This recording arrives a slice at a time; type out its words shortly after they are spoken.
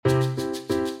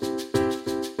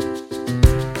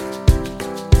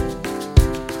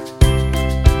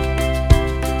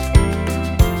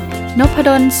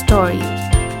Noppadan Story.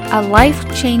 A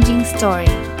life-changing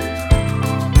story.ส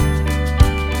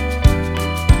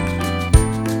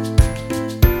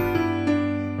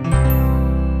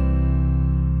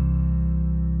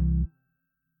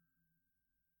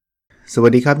วั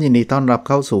สดีครับยินดีต้อนรับเ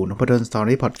ข้าสู่นพดล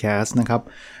Story Podcast นะครับ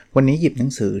วันนี้หยิบหนั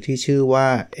งสือที่ชื่อว่า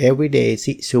Everyday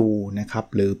SISU นะครับ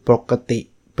หรือปกติ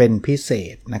เป็นพิเศ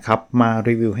ษนะครับมา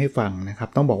รีวิวให้ฟังนะครับ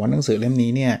ต้องบอกว่าหนังสือเล่ม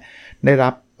นี้เนี่ยได้รั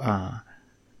บ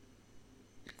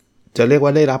จะเรียกว่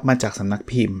าได้รับมาจากสำนัก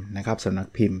พิมพ์นะครับสำนัก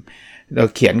พิมพ์เรา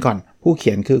เขียนก่อนผู้เ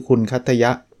ขียนคือคุณคัตย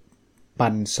ะปั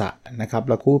นสะนะครับ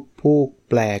แล้วผู้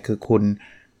แปลคือคุณ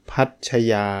พัช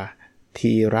ยา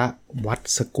ธีระวัฒ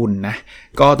สกุลนะ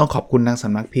ก็ต้องขอบคุณทางส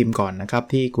ำนักพิมพ์ก่อนนะครับ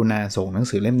ที่กุณาส่งหนัง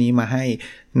สือเล่มนี้มาให้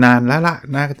นานแล้วละ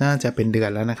น่าจะเป็นเดือ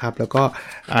นแล้วนะครับแล้วก็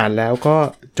อ่านแล้วก็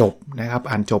จบนะครับ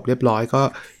อ่านจบเรียบร้อยก็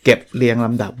เก็บเรียงล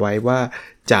ำดับไว้ว่า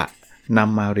จะน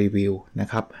ำมารีวิวนะ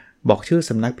ครับบอกชื่อ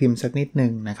สำนักพิมพ์สักนิดนึ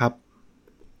งนะครับ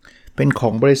เป็นขอ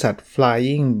งบริษัท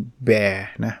Flying Bear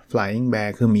นะ Flying Bear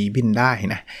คือหมีบินได้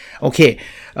นะโอเค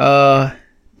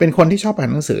เป็นคนที่ชอบอ่าน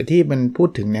หนังสือที่มันพูด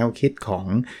ถึงแนวคิดข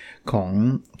อง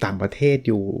ต่างประเทศ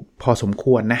อยู่พอสมค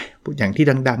วรนะอย่างที่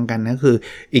ดังๆกันนะคือ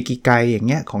อิกิไกอย่างเ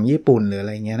งี้ยของญี่ปุ่นหรืออะไ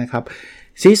รเงี้ยนะครับ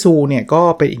ซิซูเนี่ยก็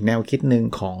เป็นอีกแนวคิดหนึ่ง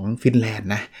ของฟินแลนด์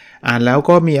นะอ่านแล้ว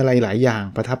ก็มีอะไรหลายอย่าง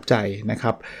ประทับใจนะค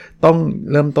รับต้อง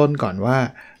เริ่มต้นก่อนว่า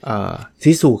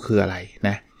ซิซูคืออะไรน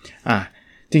ะ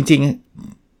จริง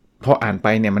ๆพออ่านไป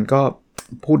เนี่ยมันก็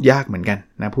พูดยากเหมือนกัน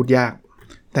นะพูดยาก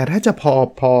แต่ถ้าจะพอ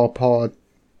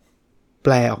แป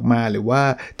ลออกมาหรือว่า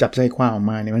จับใจความออก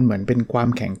มาเนี่ยมันเหมือนเป็นความ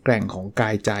แข็งแกร่งของกา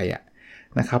ยใจอะ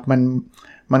นะครับ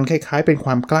มันคล้ายๆเป็นคว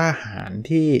ามกล้าหาญ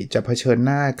ที่จะเผชิญห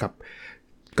น้ากับ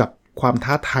ความ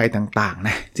ท้าทายต่างๆน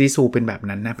ะจีซูเป็นแบบ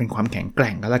นั้นนะเป็นความแข็งแก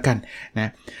ร่งก็แล้วกันนะ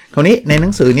คราวนี้ในหนั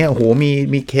งสือเนี่ยโอ้โห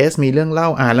มีเคสมีเรื่องเล่า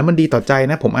อ่านแล้วมันดีต่อใจ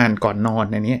นะผมอ่านก่อนนอน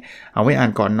ในนี้เอาไว้อ่า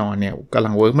นก่อนนอนเนี่ยกำลั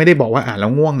งเวิร์กไม่ได้บอกว่าอ่านแล้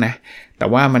วง่วงนะแต่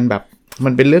ว่ามั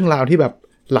นเป็นเรื่องราวที่แบบ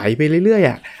ไหลไปเรื่อย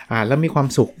ๆอ่านแล้วมีความ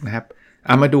สุขนะครับ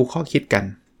มาดูข้อคิดกัน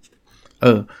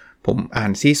ผมอ่า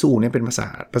นซิซูเนี่ยเป็นภ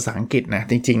าษาอังกฤษนะ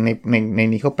จริงๆใน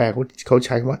นี้เขาแปลเขาใ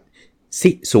ช้ว่า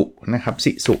ซิสุนะครับ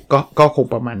ซิสุก็คง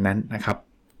ประมาณนั้นนะครับ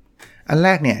อันแร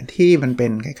กเนี่ยที่มันเป็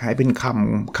นคล้ายๆเป็น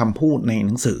คำพูดในห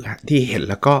นังสือที่เห็น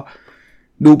แล้วก็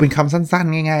ดูเป็นคำสั้น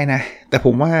ๆง่ายๆนะแต่ผ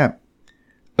มว่า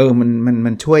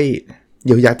มันช่วยเ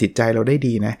ยียวยาจิตใจเราได้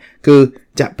ดีนะคือ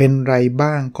จะเป็นไร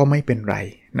บ้างก็ไม่เป็นไร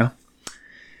เนาะ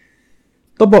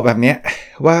ต้องบอกแบบนี้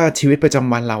ว่าชีวิตประจ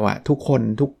ำวันเราอะทุกคน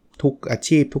ทุกอา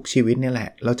ชีพทุกชีวิตนี่แหละ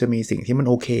เราจะมีสิ่งที่มัน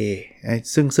โอเค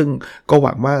ซึ่งก็ห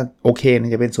วังว่าโอเค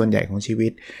จะเป็นส่วนใหญ่ของชีวิ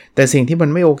ตแต่สิ่งที่มัน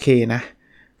ไม่โอเคนะ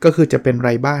ก็คือจะเป็นไ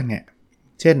รบ้างเนี่ย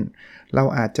เช่นเรา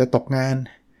อาจจะตกงาน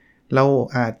เรา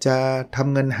อาจจะท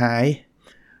ำเงินหาย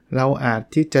เราอาจ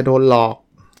ที่จะโดนหลอก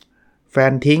แฟ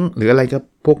นทิ้งหรืออะไรก็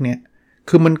พวกเนี้ย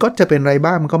คือมันก็จะเป็นไร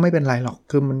บ้างมันก็ไม่เป็นไรหรอก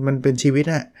คือมันเป็นชีวิต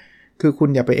อะคือคุณ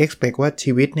อย่าไป expect ว่า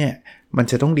ชีวิตเนี่ยมัน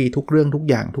จะต้องดีทุกเรื่องทุก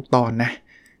อย่างทุกตอนนะ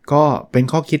ก็เป็น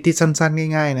ข้อคิดที่สั้น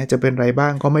ๆง่ายๆนะจะเป็นไรบ้า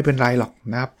งก็ไม่เป็นไรหรอก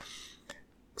นะครับ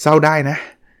เศร้าได้นะ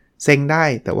เซ็งได้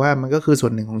แต่ว่ามันก็คือส่ว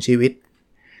นหนึ่งของชีวิต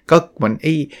ก็เหมือนไ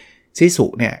อ้ซิสุ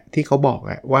เนี่ยที่เขาบอก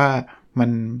ว่า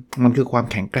มันคือความ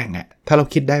แข็งแกร่งถ้าเรา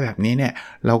คิดได้แบบนี้เนี่ย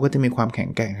เราก็จะมีความแข็ง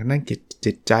แกร่งทางด้าน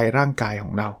จิตใจร่างกายข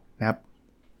องเรานะครับ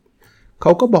เข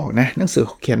าก็บอกนะหนังสือ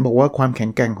เขียนบอกว่าความแข็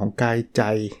งแกร่งของกายใจ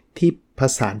ที่ผ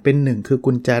สานเป็นหนึ่งคือ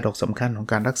กุญแจดอกสำคัญของ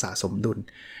การรักษาสมดุล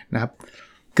นะครับ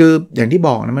คืออย่างที่บ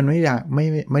อกนะมันไม่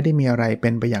ได้มีอะไรเป็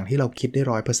นไปอย่างที่เราคิดได้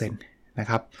 100% นะ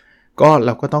ครับก็เร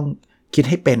าก็ต้องคิด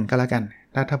ให้เป็นก็แล้วกัน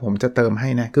ถ้าผมจะเติมให้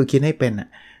นะคือคิดให้เป็นนะ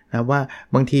ว่า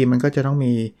บางทีมันก็จะต้อง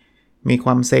มีคว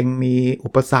ามเซ็งมีอุ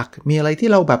ปสรรคมีอะไรที่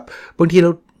เราแบบบางทีเร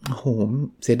าโห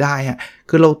เสียดาย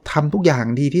คือเราทำทุกอย่าง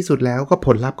ดีที่สุดแล้วก็ผ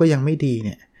ลลัพธ์ก็ยังไม่ดีเ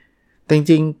นี่ยแต่จ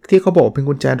ริงๆที่เขาบอกเป็น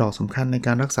กุญแจดอกสำคัญในก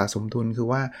ารรักษาสมดุลคือ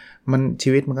ว่าชี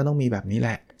วิตมันก็ต้องมีแบบนี้แห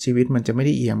ละชีวิตมันจะไม่ไ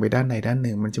ด้เอียงไปด้านใดด้านห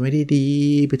นึ่งมันจะไม่ได้ดี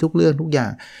ไปทุกเรื่องทุกอย่า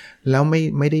งแล้ว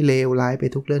ไม่ได้เลวร้ายไป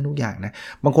ทุกเรื่องทุกอย่างนะ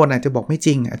บางคนอาจจะบอกไม่จ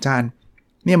ริงอาจารย์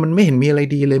เนี่ยมันไม่เห็นมีอะไร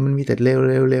ดีเลยมันมีแต่เล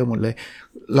วหมดเลย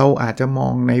เราอาจจะมอ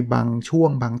งในบางช่วง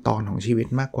บางตอนของชีวิต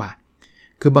มากกว่า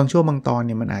คือบางช่วงบางตอนเ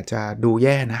นี่ยมันอาจจะดูแ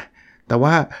ย่นะแต่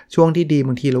ว่าช่วงที่ดีบ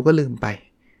างทีเราก็ลืมไป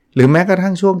หรือแม้กระ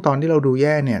ทั่งช่วงตอนที่เราดูแ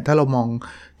ย่เนี่ยถ้าเรามอง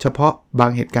เฉพาะบา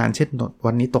งเหตุการณ์เช่น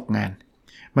วันนี้ตกงาน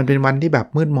มันเป็นวันที่แบบ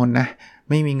มืดมนนะ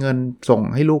ไม่มีเงินส่ง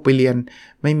ให้ลูกไปเรียน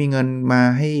ไม่มีเงินมา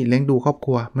ให้เลี้ยงดูครอบค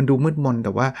รัวมันดูมืดมนแ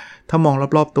ต่ว่าถ้ามอง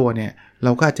รอบๆตัวเนี่ยเร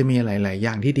าก็อาจจะมีหลายๆอ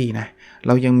ย่างที่ดีนะเ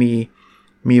รายัง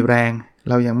มีแรง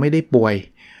เรายังไม่ได้ป่วย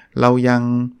เรายัง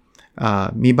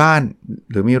มีบ้าน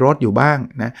หรือมีรถอยู่บ้าง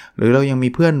นะหรือเรายังมี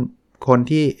เพื่อนคน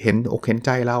ที่เห็นอกเห็นใจ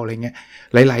เราอะไรเงี้ย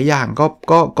หลายๆอย่าง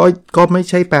ก็ไม่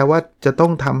ใช่แปลว่าจะต้อ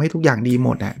งทำให้ทุกอย่างดีหม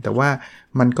ดนะแต่ว่า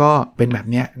มันก็เป็นแบบ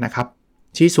เนี้ยนะครับ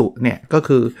ชิสุเนี่ยก็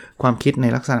คือความคิดใน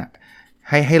ลักษณะ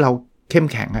ให้เราเข้ม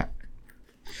แข็งอะ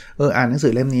อ่านหนังสื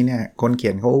อเล่มนี้เนี่ยคนเขี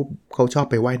ยนเขาชอบ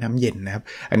ไปว่ายน้ำเย็นนะครับ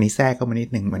อันนี้แทรกเข้ามานิด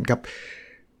นึงเหมือนกับ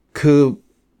คื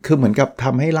อเหมือนกับท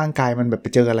ำให้ร่างกายมันแบบไป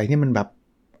เจออะไรที่มันแบบ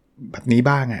นี้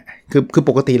บ้างอ่ะคือ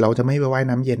ปกติเราจะไม่ไปว่าย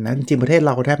น้ำเย็นนะจริงๆประเทศเ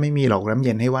ราแทบไม่มีหรอกน้ำเ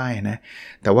ย็นให้ว่ายนะ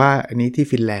แต่ว่าอันนี้ที่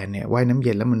ฟินแลนด์เนี่ยว่ายน้ำเ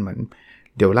ย็นแล้วมันเหมือน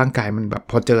เดี๋ยวร่างกายมันแบบ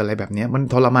พอเจออะไรแบบนี้มัน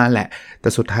ทรมานแหละแต่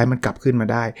สุดท้ายมันกลับขึ้นมา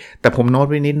ได้แต่ผมโน้ต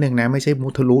ไว้นิดนึงนะไม่ใช่มุ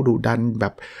ทะลุดุดันแบ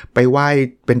บไปว่าย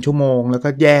เป็นชั่วโมงแล้วก็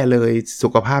แย่เลยสุ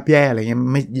ขภาพแย่อะไรเงี้ย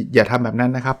ไม่อย่าทำแบบนั้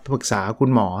นนะครับปรึกษาคุณ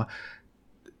หมอ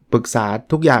ปรึกษา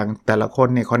ทุกอย่างแต่ละคน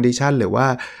เนี่ยคอนดิชันหรือว่า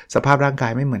สภาพร่างกา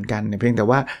ยไม่เหมือนกันเพียงแต่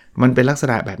ว่ามันเป็นลักษ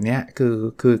ณะแบบนี้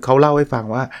คือเขาเล่าให้ฟัง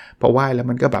ว่าพอว่ายแล้ว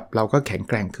มันก็แบบเราก็แข็ง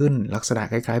แกร่งขึ้นลักษณะ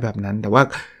คล้ายๆแบบนั้นแต่ว่า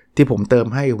ที่ผมเติม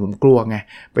ให้ผมกลัวไง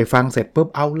ไปฟังเสร็จปุ๊บ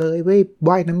เอาเลยเว้ย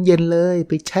ว่ายน้ำเย็นเลย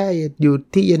ไปแช่อยู่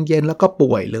ที่เย็นๆแล้วก็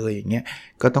ป่วยเลยอย่างเงี้ย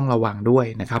ก็ต้องระวังด้วย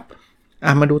นะครับ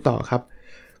มาดูต่อครับ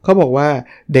เขาบอกว่า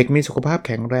เด็กมีสุขภาพแ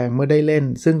ข็งแรงเมื่อได้เล่น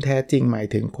ซึ่งแท้จริงหมาย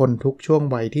ถึงคนทุกช่วง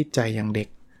วัยที่ใจยังเด็ก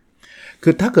คื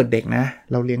อถ้าเกิดเด็กนะ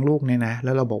เราเลี้ยงลูกเนี่ยนะแ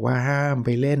ล้วเราบอกว่าห้ามไป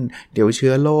เล่นเดี๋ยวเ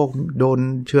ชื้อโรคโดน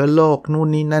เชื้อโรคนู่น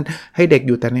นี่นั่นให้เด็กอ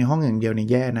ยู่แต่ในห้องอย่างเดียวนี่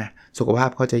แย่นะสุขภาพ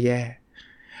เขาจะแย่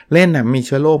เล่นมีเ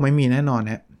ชื้อโรคไม่มีแน่นอน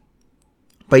ฮะ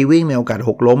ไปวิ่งมีโอกาสห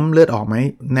กล้มเลือดออกไหม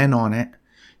แน่นอนฮะ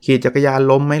ขี่จักรยาน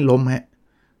ล้มไหมล้มฮะ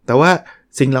แต่ว่า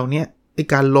สิ่งเหล่านี้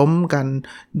การล้มกัน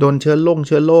โดนเชื้อโ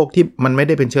รคที่มันไม่ไ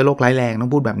ด้เป็นเชื้อโรคร้ายแรงต้อ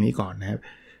งพูดแบบนี้ก่อนนะครับ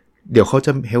เดี๋ยวเขาจ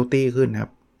ะเฮลตี้ขึ้นครับ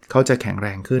เขาจะแข็งแร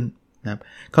งขึ้นนะครับ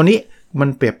คราวนี้มัน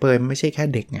เปรียบเปรยไม่ใช่แค่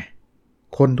เด็กไง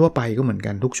คนทั่วไปก็เหมือน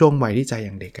กันทุกช่วงวัยที่ใจอ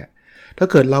ย่างเด็กอะถ้า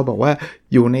เกิดเราบอกว่า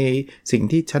อยู่ในสิ่ง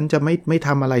ที่ฉันจะไม่ท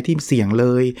ำอะไรที่เสี่ยงเล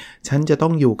ยฉันจะต้อ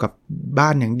งอยู่กับบ้า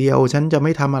นอย่างเดียวฉันจะไ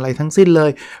ม่ทำอะไรทั้งสิ้นเล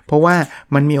ยเพราะว่า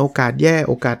มันมีโอกาสแย่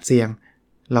โอกาสเสี่ยง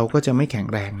เราก็จะไม่แข็ง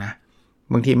แรงนะ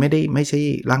บางทีไม่ใช่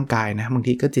ร่างกายนะบาง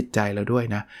ทีก็จิตใจเราด้วย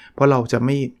นะเพราะเราจะไ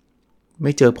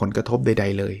ม่เจอผลกระทบใด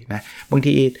ๆเลยนะบาง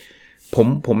ที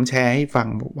ผมแชร์ให้ฟัง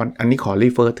อันนี้ขอรี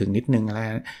เฟอร์ถึงนิดนึงแล้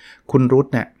วคุณรุท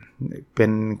เนี่ยเป็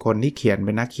นคนที่เขียนเ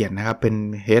ป็นนักเขียนนะครับเป็น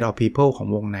Head of People ของ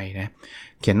วงในนะ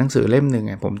เขียนหนังสือเล่มนึง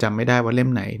ผมจำไม่ได้ว่าเล่ม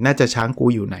ไหนน่าจะช้างกู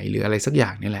อยู่ไหนหรืออะไรสักอย่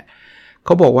างนี่แหละเข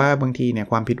าบอกว่าบางทีเนี่ย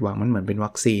ความผิดหวังมันเหมือนเป็น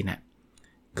วัคซีนน่ะ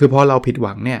คือพอเราผิดห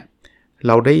วังเนี่ยเ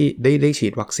ราได้ฉี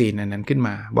ดวัคซีนนั้นขึ้นม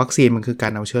าวัคซีนมันคือกา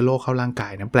รเอาเชื้อโรคเข้าร่างกา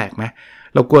ยนะแปลกไหม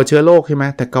เรากลัวเชื้อโรคใช่ไหม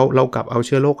แต่เรากลับเอาเ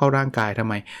ชื้อโรคเข้าร่างกายทำ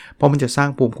ไมเพราะมันจะสร้าง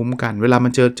ภูมิคุ้มกันเวลามั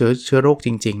นเจอเชื้อโรคจ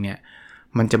ริงๆเนี่ย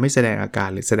มันจะไม่แสดงอาการ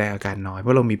หรือแสดงอาการน้อยเพร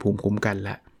าะเรามีภูมิคุ้มกันแ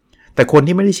ล้วแต่คน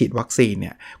ที่ไม่ได้ฉีดวัคซีนเ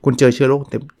นี่ยคุณเจอเชื้อโรค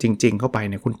จริงๆเข้าไป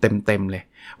เนี่ยคุณเต็มเลย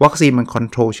วัคซีนมันคอน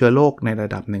โทรลเชื้อโรคในระ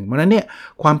ดับหนึ่งเพราะฉะนั้นเนี่ย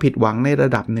ความผิดหวังในระ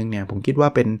ดับหนึ่งเนี่ยผมคิดว่า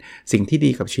เป็นสิ่งที่ดี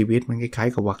กับชีวิตมันคล้าย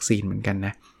ๆกับวัคซีนเหมือนกันน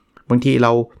ะบางทีเร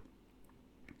า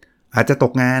อาจจะต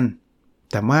กงาน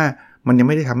แต่ว่ามันยัง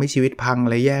ไม่ได้ทำให้ชีวิตพังอะ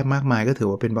ไรแย่มากมายก็ถือ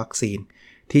ว่าเป็นวัคซีน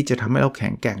ที่จะทำให้เราแข็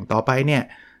งแกร่งต่อไปเนี่ย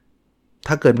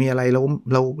ถ้าเกิดมีอะไร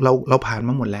เราผ่านม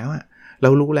าหมดแล้วอะเรา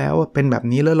รู้แล้วว่าเป็นแบบ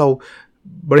นี้แล้วเรา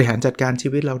บริหารจัดการชี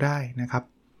วิตเราได้นะครับ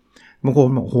บางค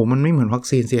นบอกโหมันไม่เหมือนวัค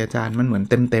ซีนสิอาจารย์มันเหมือน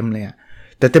เต็มเลยอะ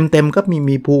แต่เต็มก็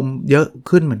มีภูมิเยอะ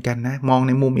ขึ้นเหมือนกันนะมองใ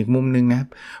นมุมอีกมุมนึงนะ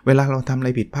เวลาเราทำอะไร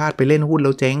ผิดพลาดไปเล่นหุ้นแ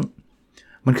ล้วเจ๊ง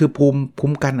มันคือภูมิคุ้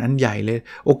มกันอันใหญ่เลย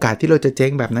โอกาสที่เราจะเจ๊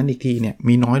งแบบนั้นอีกทีเนี่ย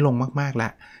มีน้อยลงมากๆแล้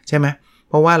วใช่ไหม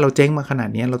เพราะว่าเราเจ๊งมาขนาด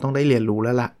นี้เราต้องได้เรียนรู้แ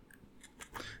ล้วล่ะ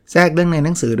แทรกเรื่องในห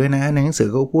นังสือด้วยนะในหนังสือ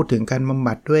เขาพูดถึงการบำ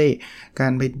บัดด้วยกา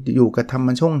รไปอยู่กับธร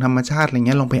รมชาติอะไรเ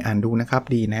งี้ยลองไปอ่านดูนะครับ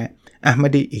ดีนะมา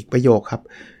ดีอีกประโยคครับ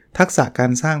ทักษะกา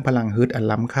รสร้างพลังฮึดอัน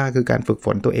ล้ำค่าคือการฝึกฝ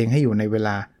นตัวเองให้อยู่ในเวล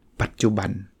าปัจจุบัน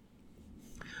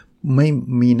ไม่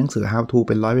มีหนังสือ How to เ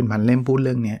ป็นร้อยเป็นพันเล่มพูดเ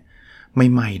รื่องนี้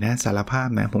ใหม่ๆนะสารภาพ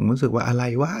นะผมรู้สึกว่าอะไร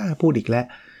วะพูดอีกแล้ว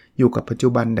อยู่กับปัจจุ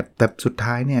บันแต่สุด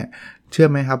ท้ายเนี่ยเชื่อ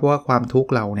ไหมครับว่าความทุกข์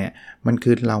เราเนี่ยมันคื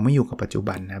อเราไม่อยู่กับปัจจุ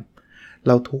บันครับเ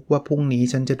ราทุกข์ว่าพรุ่งนี้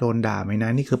ฉันจะโดนด่าไหมนะ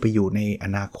นี่คือไปอยู่ในอ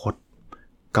นาคต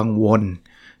กังวล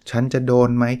ฉันจะโดน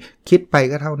ไหมคิดไป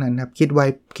ก็เท่านั้นครับคิ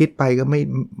ดไปก็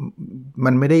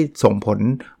มันไม่ได้ส่งผล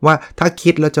ว่าถ้า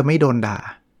คิดแล้วจะไม่โดนด่า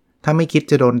ถ้าไม่คิด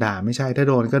จะโดนด่าไม่ใช่ถ้า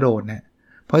โดนก็โดนนะ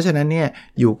เพราะฉะนั้นเนี่ย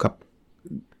อยู่กับ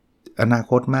อนา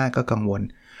คตมากก็กังวล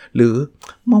หรือ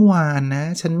เมื่อวานนะ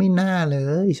ฉันไม่น่าเล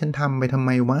ยฉันทำไปทำไม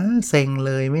วะเซ็งเ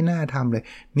ลยไม่น่าทำเลย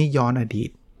นี่ย้อนอดีต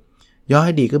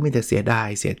ก็มีแต่เสียดาย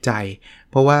เสียใจ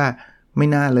เพราะว่าไม่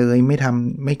น่าเลยไม่ท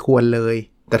ำไม่ควรเลย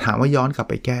แต่ถามว่าย้อนกลับ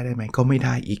ไปแก้ได้ไหมก็ไม่ไ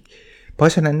ด้อีกเพรา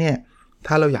ะฉะนั้นเนี่ย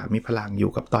ถ้าเราอยากมีพลังอ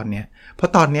ยู่กับตอนนี้เพรา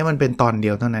ะตอนนี้มันเป็นตอนเดี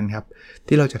ยวเท่านั้นครับ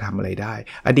ที่เราจะทำอะไรได้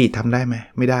อดีตทำได้ไหม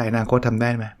ไม่ได้อนาคตทำได้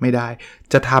ไหมไม่ได้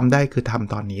จะทำได้คือท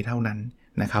ำตอนนี้เท่านั้น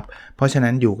นะครับเพราะฉะ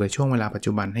นั้นอยู่กับช่วงเวลาปัจ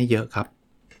จุบันให้เยอะครับ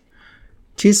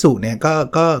ชิสุเนี่ย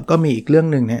ก็มีอีกเรื่อง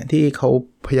นึงเนี่ยที่เขา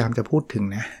พยายามจะพูดถึง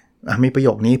นะมีประโย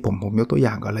คนี้ผมยกตัวอ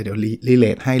ย่างก่อนเลยเดี๋ยวรีเล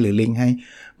ทให้หรือลิงก์ให้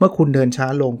เมื่อคุณเดินช้า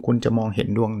ลงคุณจะมองเห็น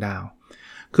ดวงดาว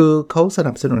คือเขาส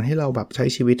นับสนุนให้เราแบบใช้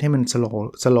ชีวิตให้มัน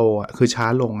สโลว์คือช้า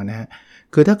ลงนะฮะ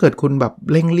คือถ้าเกิดคุณแบบ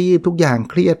เร่งรีบทุกอย่าง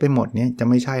เครียดไปหมดเนี่ยจะ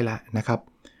ไม่ใช่ละนะครับ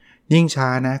ยิ่งช้า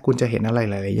นะคุณจะเห็นอะไร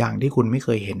หลายๆอย่างที่คุณไม่เค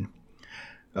ยเห็น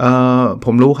ผ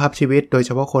มรู้ครับชีวิตโดยเฉ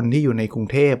พาะคนที่อยู่ในกรุง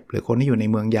เทพหรือคนที่อยู่ใน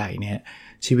เมืองใหญ่เนี่ย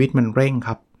ชีวิตมันเร่งค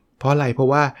รับเพราะอะไรเพราะ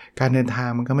ว่าการเดินทาง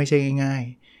มันก็ไม่ใช่ง่าย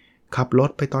ๆขับรถ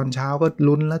ไปตอนเช้าก็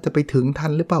ลุ้นแล้วจะไปถึงทั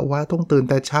นหรือเปล่าว่าต้องตื่น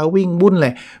แต่เช้าวิ่งบุ่นเล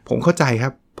ยผมเข้าใจค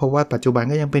รับเพราะว่าปัจจุบัน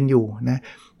ก็ยังเป็นอยู่นะ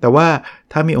แต่ว่า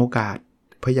ถ้ามีโอกาส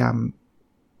พยายาม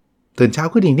ตื่นเช้า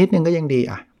ขึ้นอีกนิดนึงก็ยังดี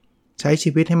ใช้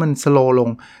ชีวิตให้มันสโลว์ลง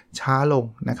ช้าลง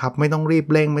นะครับไม่ต้องรีบ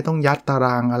เร่งไม่ต้องยัดตาร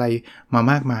างอะไรมา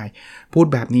มากมายพูด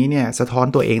แบบนี้เนี่ยสะท้อน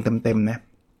ตัวเองเต็มๆนะ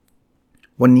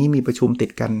วันนี้มีประชุมติ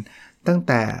ดกันตั้งแ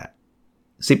ต่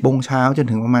 10 โมงเช้าจน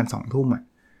ถึงประมาณ 2 ทุ่ม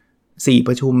4 ป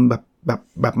ระชุมแ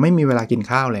บบไม่มีเวลากิน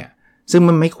ข้าวเลยซึ่ง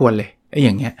มันไม่ควรเลยอ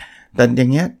ย่างเงี้ยแต่อย่า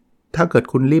งเงี้ยถ้าเกิด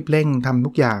คุณรีบเร่งทำ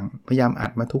ทุกอย่างพยายามอั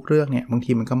ดมาทุกเรื่องเนี่ยบาง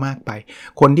ทีมันก็มากไป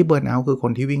คนที่เบิร์นเอาท์คือค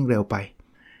นที่วิ่งเร็วไป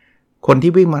คน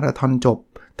ที่วิ่งมาราธอนจบ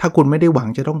ถ้าคุณไม่ได้หวัง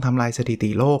จะต้องทำลายสถิติ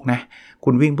โลกนะคุ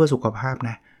ณวิ่งเพื่อสุขภาพ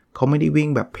นะเขาไม่ได้วิ่ง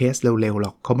แบบเพสเร็วๆหร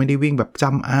อกเขาไม่ได้วิ่งแบบจ้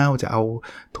ำอ้าวจะเอา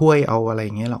ถ้วยเอาอะไรอ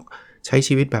ย่างเงี้ยหรอกใช้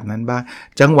ชีวิตแบบนั้นบ้าง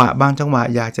จังหวะบางจังหวะ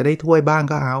อยากจะได้ถ้วยบ้าง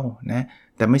ก็เอานะ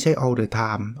แต่ไม่ใช่ all the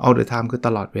time คือต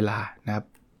ลอดเวลานะครับ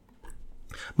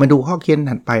มาดูข้อเขียน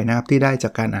ถัดไปนะครับที่ได้จา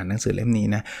กการอ่านหนังสือเล่มนี้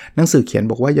นะหนังสือเขียน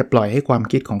บอกว่าอย่าปล่อยให้ความ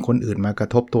คิดของคนอื่นมากระ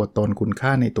ทบตัวตนคุณค่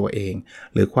าในตัวเอง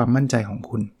หรือความมั่นใจของ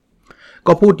คุณ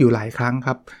ก็พูดอยู่หลายครั้งค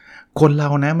รับคนเรา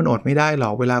นะมันอดไม่ได้หร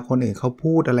อกเวลาคนอื่นเขา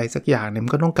พูดอะไรสักอย่างเนี่ยมั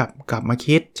นก็ต้องกลับมา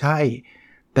คิดใช่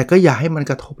แต่ก็อย่าให้มัน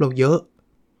กระทบเราเยอะ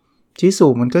ชิสุ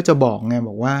มันก็จะบอกไง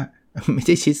บอกว่าไม่ใ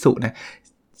ช่ชิสุนะ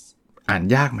อ่าน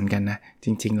ยากเหมือนกันนะจ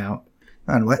ริงๆแล้ว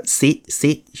อ่านว่าซิ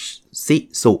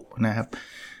สุนะครับ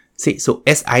ซิสุ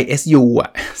SISU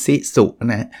ซิสุ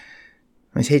นะ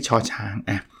ไม่ใช่ชอช้าง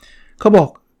เขาบอก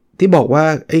ที่บอกว่า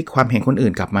ไอ้ความเห็นคนอื่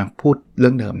นกลับมาพูดเรื่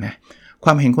องเดิมนะค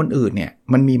วามเห็นคนอื่นเนี่ย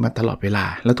มันมีมาตลอดเวลา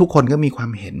แล้วทุกคนก็มีควา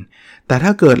มเห็นแต่ถ้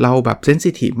าเกิดเราแบบเซน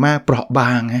ซิทีฟมากเปราะบ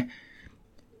างนะ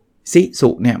ซิสุ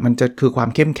เนี่ยมันจะคือความ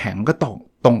เข้มแข็งก็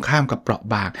ตรงข้ามกับเปราะ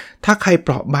บางถ้าใครเป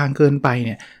ราะบางเกินไปเ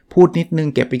นี่ยพูดนิดนึง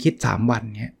เก็บไปคิด3 วัน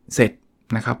เนี่ยเสร็จ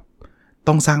นะครับ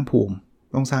ต้องสร้างภูมิ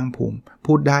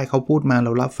พูดได้เขาพูดมาเร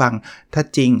ารับฟังถ้า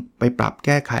จริงไปปรับแ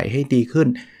ก้ไขให้ดีขึ้น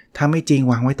ถ้าไม่จริง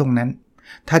วางไว้ตรงนั้น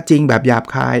ถ้าจริงแบบหยาบ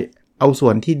คายเอาส่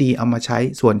วนที่ดีเอามาใช้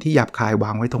ส่วนที่หยาบคายว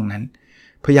างไว้ตรงนั้น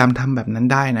พยายามทำแบบนั้น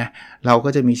ได้นะเราก็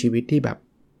จะมีชีวิตที่แบบ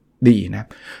ดีนะ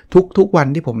ทุกวัน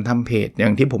ที่ผมทำเพจอย่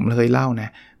างที่ผมเคยเล่านะ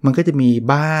มันก็จะมี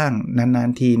บ้างนาน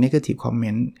ๆที negative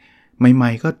comment ให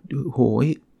ม่ๆก็โหย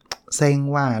เซ็ง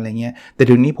ว่าอะไรเงี้ยแต่เ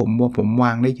ดี๋ยวนี้ผมว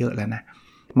างได้เยอะแล้วนะ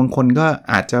บางคนก็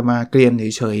อาจจะมาเกรียน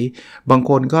เฉยๆบาง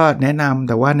คนก็แนะนำแ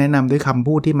ต่ว่าแนะนำด้วยคำ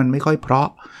พูดที่มันไม่ค่อยเพราะ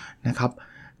นะครับ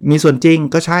มีส่วนจริง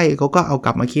ก็ใช่เขาก็เอาก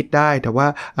ลับมาคิดได้แต่ว่า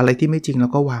อะไรที่ไม่จริงเรา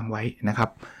ก็วางไว้นะครับ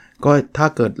ก็ถ้า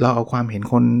เกิดเราเอาความเห็น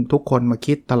คนทุกคนมา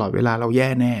คิดตลอดเวลาเราแย่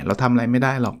แน่เราทำอะไรไม่ไ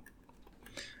ด้หรอก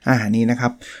นี่นะครั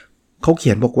บเขาเ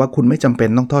ขียนบอกว่าคุณไม่จำเป็น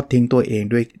ต้องทอดทิ้งตัวเอง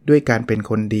ด้วยการเป็น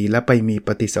คนดีและไปมีป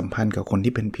ฏิสัมพันธ์กับคน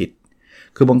ที่เป็นผิด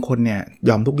คือบางคนเนี่ย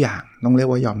ยอมทุกอย่างต้องเรียก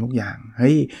ว่ายอมทุกอย่างเ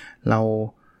ฮ้ยเร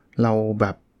าแบ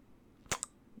บ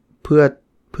เพื่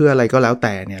ออะไรก็แล้วแ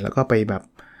ต่เนี่ยแล้วก็ไปแบบ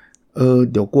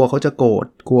เดี๋ยวกลัวเขาจะโกรธ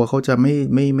กลัวเขาจะ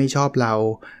ไม่ชอบเรา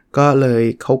ก็เลย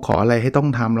เขาขออะไรให้ต้อง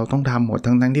ทำเราต้องทำหมด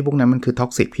ทั้งที่พวกนั้นมันคือ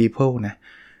toxic people นะ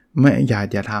ไม่อ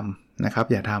ย่าทำนะครับ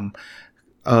อย่าท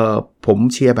ำผม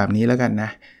เชียร์แบบนี้แล้วกันนะ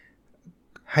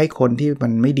ให้คนที่มั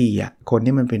นไม่ดีคน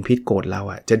ที่มันเป็นพิษโกรธเรา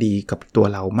จะดีกับตัว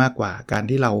เรามากกว่าการ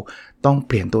ที่เราต้องเ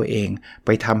ปลี่ยนตัวเองไป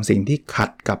ทำสิ่งที่ขั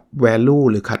ดกับ value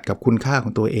หรือขัดกับคุณค่าขอ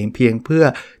งตัวเองเพียงเพื่อ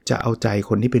จะเอาใจ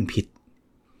คนที่เป็นพิษ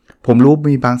ผมรู้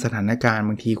มีบางสถานการณ์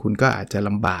บางทีคุณก็อาจจะล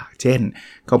ำบากเช่น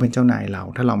เขาเป็นเจ้านายเรา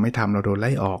ถ้าเราไม่ทำเราโดนไ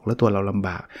ล่ออกแล้วตัวเราลำบ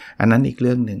ากอันนั้นอีกเ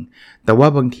รื่องนึงแต่ว่า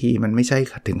บางทีมันไม่ใช่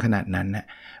ถึงขนาดนั้นนะ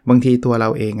บางทีตัวเรา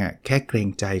เองแค่เกรง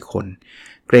ใจคน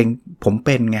ผมเ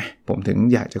ป็นไงผมถึง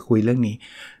อยากจะคุยเรื่องนี้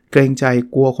เกรงใจ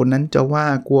กลัวคนนั้นจะว่า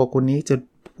กลัวคนนี้จะ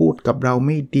พูดกับเราไ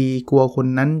ม่ดีกลัวคน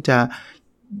นั้นจะ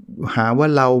หาว่า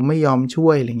เราไม่ยอมช่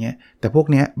วยอะไรเงี้ยแต่พวก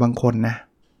เนี้ยบางคนนะ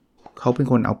เขาเป็น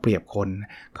คนเอาเปรียบคน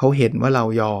เขาเห็นว่าเรา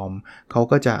ยอมเขา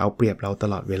ก็จะเอาเปรียบเราต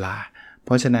ลอดเวลาเพ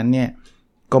ราะฉะนั้นเนี่ย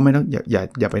ก็ไม่ต้อง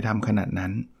อย่าไปทำขนาดนั้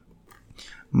น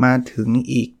มาถึง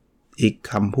อีก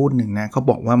คำพูดหนึ่งนะเขา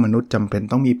บอกว่ามนุษย์จำเป็น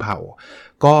ต้องมีเผ่า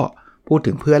ก็พูด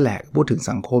ถึงเพื่อนแหละพูดถึง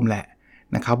สังคมแหละ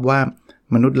นะครับว่า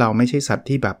มนุษย์เราไม่ใช่สัตว์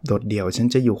ที่แบบโดดเดี่ยวฉัน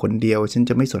จะอยู่คนเดียวฉัน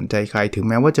จะไม่สนใจใครถึง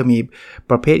แม้ว่าจะมี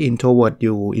ประเภท introvert อ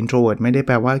ยู่ introvert ไม่ได้แ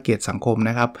ปลว่าเกลียดสังคม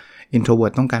นะครับ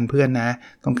introvert ต้องการเพื่อนนะ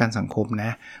ต้องการสังคมน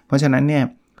ะเพราะฉะนั้นเนี่ย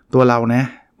ตัวเรานะ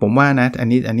ผมว่านะอัน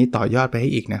นี้ต่อยอดไปให้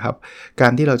อีกนะครับกา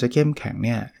รที่เราจะเข้มแข็งเ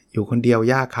นี่ยอยู่คนเดียว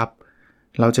ยากครับ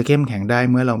เราจะเข้มแข็งได้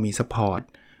เมื่อเรามี support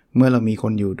เมื่อเรามีค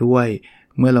นอยู่ด้วย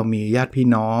เมื่อเรามีญาติพี่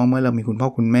น้องเมื่อเรามีคุณพ่อ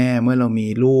คุณแม่เมื่อเรามี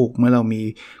ลูกเมื่อเรามี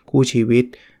คู่ชีวิต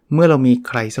เมื่อเรามี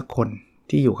ใครสักคน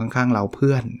ที่อยู่ข้างๆเราเ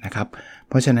พื่อนนะครับ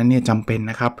เพราะฉะนั้นเนี่ยจำเป็น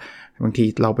นะครับบางที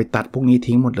เราไปตัดพวกนี้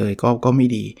ทิ้งหมดเลยก็ไม่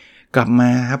ดีกลับมา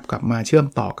ครับกลับมาเชื่อม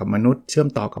ต่อกับมนุษย์เชื่อม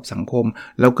ต่อกับสังคม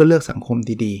แล้วก็เลือกสังคม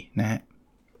ดีๆนะฮะ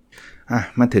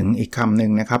มาถึงอีกคำหนึ่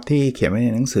งนะครับที่เขียนไว้ใน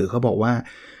หนังสือเขาบอกว่า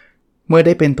เมื่อไ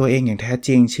ด้เป็นตัวเองอย่างแท้จ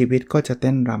ริงชีวิตก็จะเ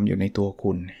ต้นรำอยู่ในตัว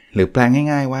คุณหรือแปล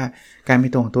ง่ายๆว่าการเป็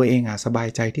นตัวของตัวเองสบาย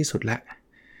ใจที่สุดละ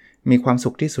มีความสุ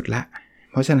ขที่สุดละ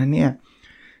เพราะฉะนั้นเนี่ย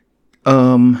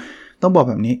ต้องบอก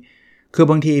แบบนี้คือ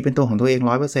บางทีเป็นตัวของตัวเอง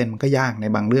 100% มันก็ยากใน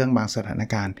บางเรื่องบางสถาน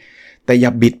การณ์แต่อย่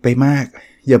าบิดไปมาก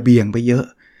อย่าเบี่ยงไปเยอะ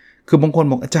คือบางคน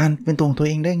บอกอาจารย์เป็นตัวของตัว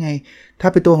เองได้ไงถ้า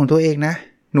เป็นตัวของตัวเองนะ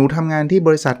หนูทำงานที่บ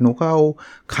ริษัทหนูก็เอา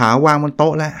ขาวางบนโต๊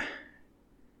ะแล้ว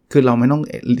คือเราไม่ต้อง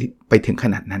ไปถึงข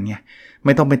นาดนั้นไงไ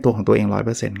ม่ต้องเป็นตัวของตัวเอง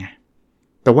 100% ไง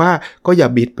แต่ว่าก็อย่า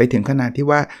บิดไปถึงขนาดที่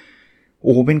ว่าโ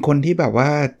อ้เป็นคนที่แบบว่า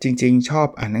จริงๆชอบ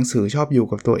อ่านหนังสือชอบอยู่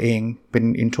กับตัวเองเป็น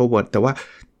introvert แต่ว่า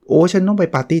โอ้ฉันต้องไป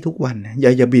ปาร์ตี้ทุกวันนะ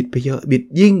อย่าบิดไปเยอะบิด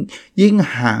ยิ่ง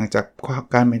ห่างจาก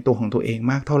การเป็นตัวของตัวเอง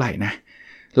มากเท่าไหร่นะ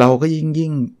เราก็ยิ่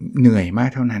งเหนื่อยมาก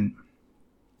เท่านั้น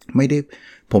ไม่ได้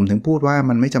ผมถึงพูดว่า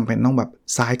มันไม่จำเป็นต้องแบบ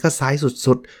ซ้ายก็ซ้าย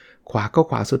สุดๆขวาก็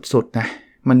ขวาสุดๆนะ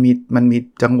มันมี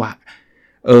จังหวะ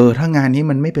ถ้างานนี้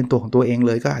มันไม่เป็นตัวของตัวเองเ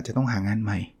ลยก็อาจจะต้องหางานใ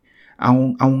หม่เ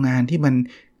อางานที่มัน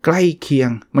ใกล้เคียง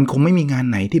มันคงไม่มีงาน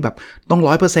ไหนที่แบบต้อง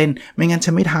 100% ไม่งั้น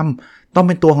ฉันไม่ทำต้องเ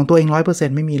ป็นตัวของตัวเอง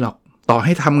 100% ไม่มีหรอกต่อใ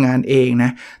ห้ทำงานเองน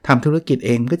ะทำธุรกิจเอ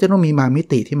งก็จะต้องมีบางมิ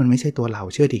ติที่มันไม่ใช่ตัวเรา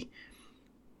เชื่อดิ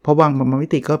เพราะบางมิ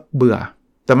ติก็เบื่อ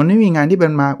แต่มันไม่มีงานที่เป็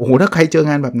นมาโอ้โหถ้าใครเจอ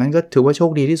งานแบบนั้นก็ถือว่าโช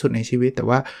คดีที่สุดในชีวิตแต่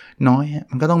ว่าน้อย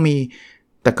มันก็ต้องมี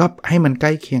แต่ก็ให้มันใก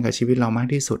ล้เคียงกับชีวิตเรามาก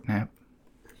ที่สุดนะครับ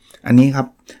อันนี้ครับ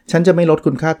ฉันจะไม่ลด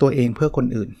คุณค่าตัวเองเพื่อคน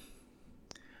อื่น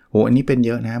โหอันนี้เป็นเ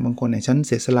ยอะนะบางคนเนี่ยฉันเ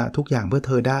สียสละทุกอย่างเพื่อเ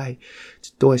ธอได้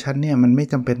ตัวฉันเนี่ยมันไม่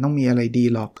จำเป็นต้องมีอะไรดี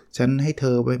หรอกฉันให้เธ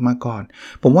อไปมาก่อน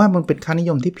ผมว่ามันเป็นค่านิ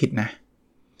ยมที่ผิดนะ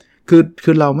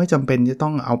คือเราไม่จำเป็นจะต้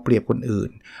องเอาเปรียบคนอื่น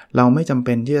เราไม่จำเ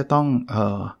ป็นที่จะต้อง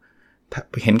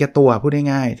เห็นแก่ตัวพูด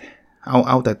ง่ายๆ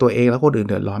เอาแต่ตัวเองแล้วคนอื่น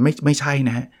เดือดร้อนไม่ใช่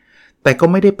นะแต่ก็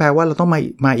ไม่ได้แปลว่าเราต้อง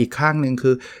มาอีกข้างนึง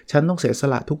คือฉันต้องเสียส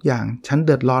ละทุกอย่างฉันเ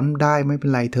ดือดร้อนได้ไม่เป็น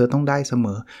ไรเธอต้องได้เสม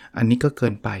ออันนี้ก็เกิ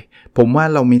นไปผมว่า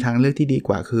เรามีทางเลือกที่ดีก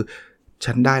ว่าคือ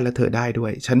ฉันได้แล้วเธอได้ด้ว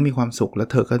ยฉันมีความสุขแล้ว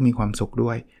เธอก็มีความสุขด้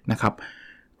วยนะครับ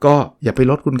ก็อย่าไป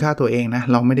ลดคุณค่าตัวเองนะ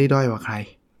เราไม่ได้ด้อยกว่าใคร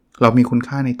เรามีคุณ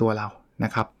ค่าในตัวเราน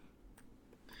ะครับ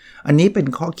อันนี้เป็น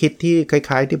ข้อคิดที่ค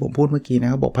ล้ายๆที่ผมพูดเมื่อกี้นะ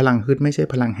ครับบอกพลังฮึดไม่ใช่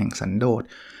พลังแห่งสันโดษ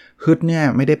ฮึดเนี่ย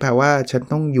ไม่ได้แปลว่าฉัน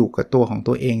ต้องอยู่กับตัวของ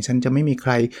ตัวเองฉันจะไม่มีใค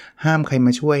รห้ามใครม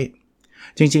าช่วย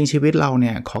จริงๆชีวิตเราเ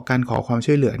นี่ยขอความ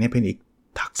ช่วยเหลือเนี่ยเป็นอีก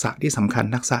ทักษะที่สำคัญ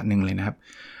ทักษะหนึ่งเลยนะครับ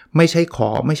ไม่ใ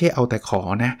ช่เอาแต่ขอ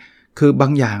นะคือบา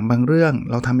งอย่างบางเรื่อง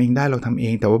เราทำเองได้เราทำเอ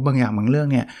งแต่ว่าบางอย่างบางเรื่อง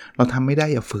เนี่ยเราทำไม่ได้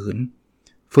อย่า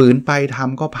ฝืนไปท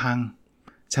ำก็พัง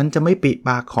ฉันจะไม่ปิดป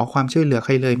ากขอความช่วยเหลือใค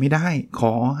รเลยไม่ได้ข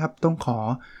อครับต้องขอ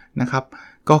นะครับ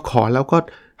ก็ขอแล้วก็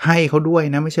ให้เขาด้วย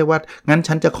นะไม่ใช่ว่างั้น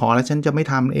ฉันจะขอแล้วฉันจะไม่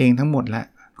ทำเองทั้งหมดละ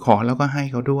ขอแล้วก็ให้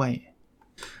เขาด้วย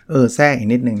แทรกอีก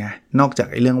นิดนึงนะนอกจาก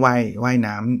ไอ้เรื่องว่าย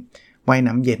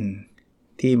น้ำเย็น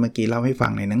ที่เมื่อกี้เล่าให้ฟั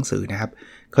งในหนังสือนะครับ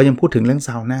เขายังพูดถึงเรื่องซ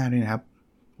าวน่าด้วยนะครับ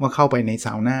ว่าเข้าไปในซ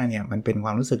าวน่าเนี่ยมันเป็นคว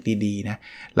ามรู้สึกดีๆนะ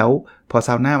แล้วพอซ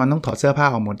าวน่ามันต้องถอดเสื้อผ้า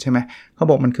ออกหมดใช่ไหมเขา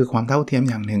บอกมันคือความเท่าเทียม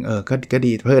อย่างหนึ่งก็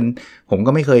ดีเพื่อนผม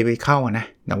ก็ไม่เคยไปเข้านะ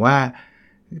แต่ว่า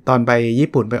ตอนไปญี่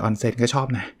ปุ่นไปออนเซ็นก็ชอบ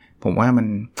นะผมว่ามัน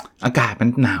อากาศมัน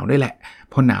หนาวด้วยแหละ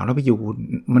พอหนาวแล้วไปอยู่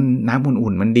มันน้ำ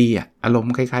อุ่นๆมันดีอ่ะอารม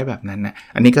ณ์คล้ายๆแบบนั้นนะ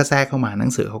อันนี้ก็แทรกเข้ามาหนั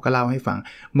งสือเขาก็เล่าให้ฟัง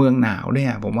เมืองหนาวเนี่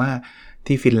ยผมว่า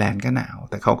ที่ฟินแลนด์ก็หนาว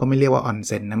แต่เขาก็ไม่เรียกว่าออนเ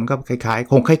ซ็นนะมันก็ค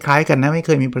ล้ายๆกันนะไม่เค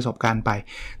ยมีประสบการณ์ไป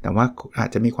แต่ว่าอาจ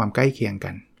จะมีความใกล้เคียงกั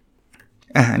น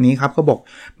อันนี้ครับก็บอก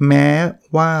แม้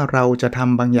ว่าเราจะท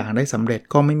ำบางอย่างได้สำเร็จ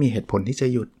ก็ไม่มีเหตุผลที่จะ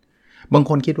หยุดบาง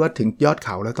คนคิดว่าถึงยอดเข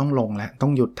าแล้วต้องลงแล้วต้อ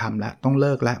งหยุดทำแล้วต้องเ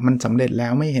ลิกแล้วมันสำเร็จแล้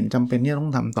วไม่เห็นจำเป็นที่ต้อ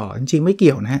งทำต่อจริงๆไม่เ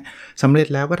กี่ยวนะฮะสำเร็จ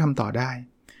แล้วก็ทำต่อได้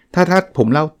ถ้าผม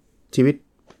เล่าชีวิต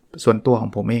ส่วนตัวของ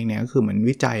ผมเองเนี่ยก็คือเหมือน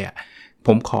วิจัยผ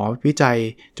มขอวิจัย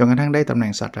จนกระทั่งได้ตำแหน่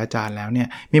งศาสตราจารย์แล้วเนี่ย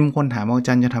มีบางคนถามว่าอาจ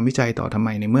ารย์จะทำวิจัยต่อทำไม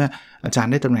ในเมื่ออาจาร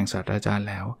ย์ได้ตำแหน่งศาสตราจารย์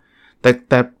แล้ว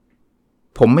แต่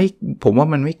ผมว่า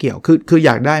มันไม่เกี่ยวคืออ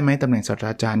ยากได้ไหมตำแหน่งศาสตร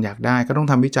าจารย์อยากได้ก็ต้อง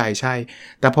ทำวิจัยใช่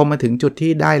แต่พอมาถึงจุด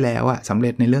ที่ได้แล้วสำเร็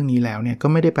จในเรื่องนี้แล้วเนี่ยก็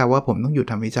ไม่ได้แปลว่าผมต้องหยุด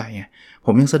ทำวิจัยไงผ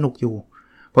มยังสนุกอยู่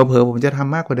เผลอๆผมจะท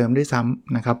ำมากกว่าเดิมด้วยซ้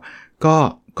ำนะครับ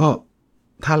ก็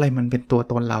ถ้าอะไรมันเป็นตัว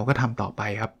ตนเราก็ทำต่อไป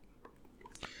ครับ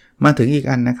มาถึงอีก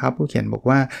อันนะครับผู้เขียนบอก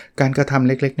ว่าการกระทำ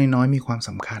เล็กๆน้อยๆมีความส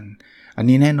ำคัญอัน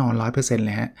นี้แน่นอน 100% เ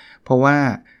ลยฮะเพราะว่า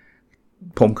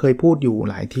ผมเคยพูดอยู่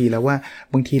หลายทีแล้วว่า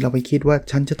บางทีเราไปคิดว่า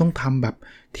ฉันจะต้องทำแบบ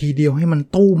ทีเดียวให้มัน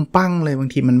ตุ้มปั้งเลยบาง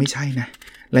ทีมันไม่ใช่นะ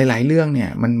หลายๆเรื่องเนี่ย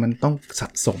มันต้องสะ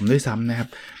สมด้วยซ้ำนะครับ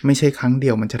ไม่ใช่ครั้งเดี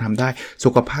ยวมันจะทำได้สุ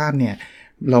ขภาพเนี่ย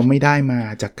เราไม่ได้มา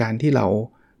จากการที่เรา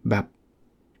แบบ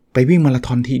ไปวิ่งมาราธ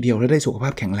อนทีเดียวแล้วได้สุขภา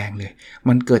พแข็งแรงเลย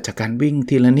มันเกิดจากการวิ่ง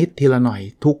ทีละนิดทีละหน่อย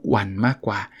ทุกวันมากก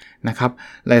ว่านะครับ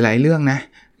หลายๆเรื่องนะ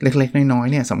เล็กๆน้อย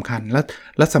ๆเนี่ยสำคัญ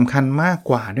และสำคัญมาก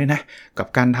กว่าด้วยนะกับ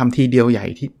การทำทีเดียวให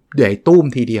ญ่ตุ้ม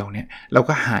ทีเดียวเนี่ยเรา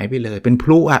ก็หายไปเลยเป็นพ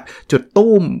ลุอะจุด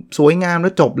ตุ้มสวยงามแล้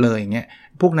วจบเลยอย่างเงี้ย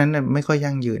พวกนั้นเนี่ยไม่ค่อย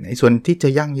ยั่งยืนไอ้ส่วนที่จะ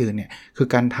ยั่งยืนเนี่ยคือ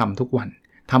การทำทุกวัน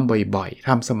ทำบ่อยๆท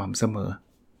ำสม่ำเสมอ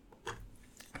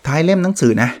ท้ายเล่มหนังสื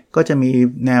อนะก็จะมี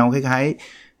แนวคล้าย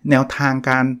ๆแนวทาง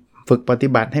การฝึกปฏิ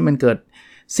บัติให้มันเกิด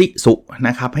สิสุน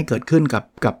ะครับให้เกิดขึ้น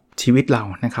กับชีวิตเรา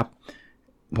นะครับ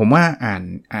ผมว่าอ่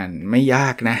านไม่ยา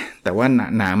กนะแต่ว่า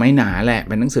หนาไม่หนาแหละเ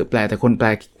ป็นหนังสือแปลแต่คน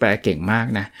แปลเก่งมาก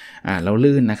นะแล้ว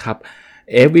ลื่นนะครับ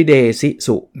Everyday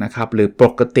SISU นะครับหรือป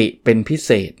กติเป็นพิเศ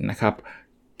ษนะครับ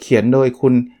เขียนโดยคุ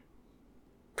ณ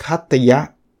คัตยะ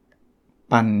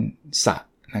ปันสะ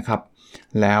นะครับ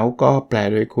แล้วก็แปล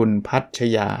โดยคุณพัช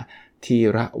ยาธี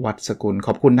ระวัฒน์สกุลข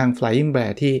อบคุณทาง Flying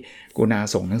Bear ที่กรุณา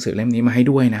ส่งหนังสือเล่มนี้มาให้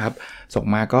ด้วยนะครับส่ง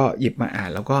มาก็หยิบมาอ่าน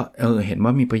แล้วก็เห็นว่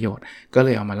ามีประโยชน์ก็เล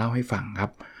ยเอามาเล่าให้ฟังครั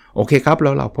บโอเคครับแล้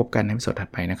วเราพบกันในตอนถัด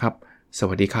ไปนะครับส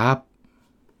วัสดีครับ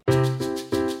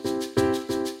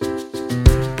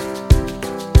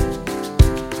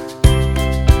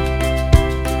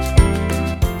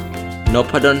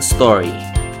Nopadon Story,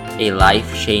 a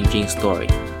life-changing story.